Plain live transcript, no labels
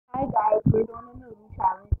Hi guys, we're doing a noodle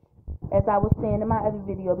challenge. As I was saying in my other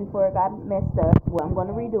video before it got messed up, well, I'm going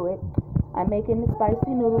to redo it. I'm making the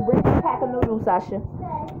spicy noodle. Bring a pack of noodles, Sasha.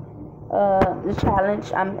 The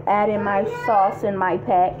challenge, I'm adding my sauce in my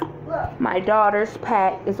pack. My daughter's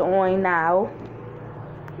pack is on now.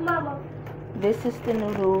 Mama. This is the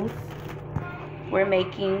noodles. We're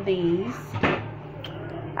making these.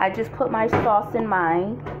 I just put my sauce in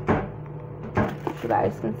mine. You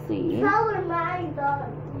guys can see. Tell her mine's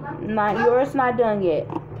done. Yours not done yet.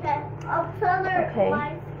 Okay, I'll tell her Okay.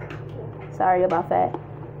 mine's cooking. Sorry about that.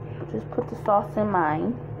 Just put the sauce in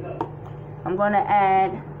mine. I'm going to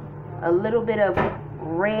add a little bit of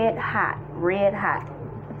red hot.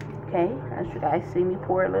 Okay, as you guys see me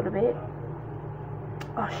pour a little bit.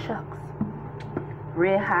 Oh, shucks.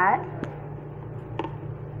 Red hot.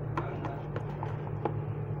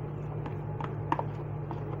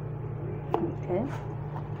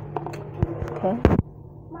 Okay.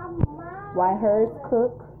 While hers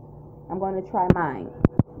cook, I'm going to try mine.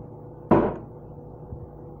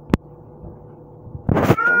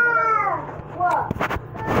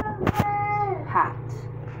 Hot.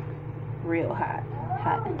 Real hot.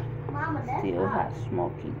 Hot. Still hot.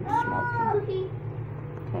 Smoky.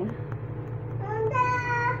 Okay.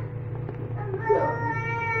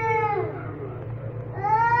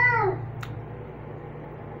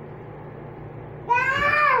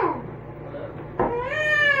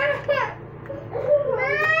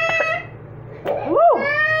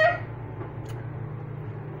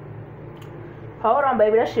 Hold on,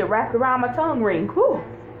 baby. That shit wrapped around my tongue ring. Whew.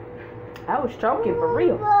 I was choking for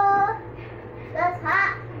real. That's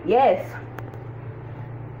hot. Yes.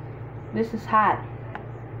 This is hot.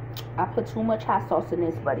 I put too much hot sauce in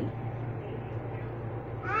this, buddy.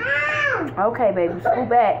 Okay, baby. Scoot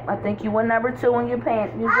back. I think you were number 2 in your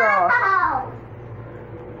pants, your drawers.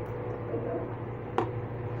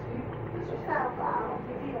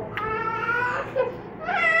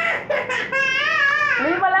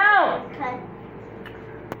 Leave him alone. Okay.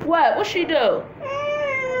 What? What'd she do?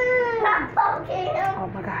 I'm poking him. Oh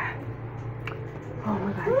my god. Oh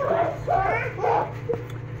my god.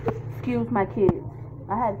 Excuse my kids.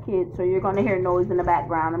 I have kids, so you're gonna hear noise in the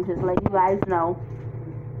background. I'm just letting you guys know.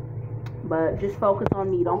 But just focus on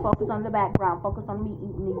me. Don't focus on the background. Focus on me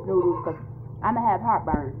eating these noodles, because I'm gonna have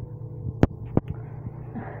heartburn.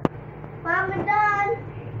 Mama done.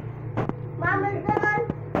 Mama's done.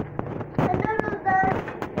 The noodle's done.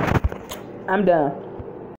 I'm done.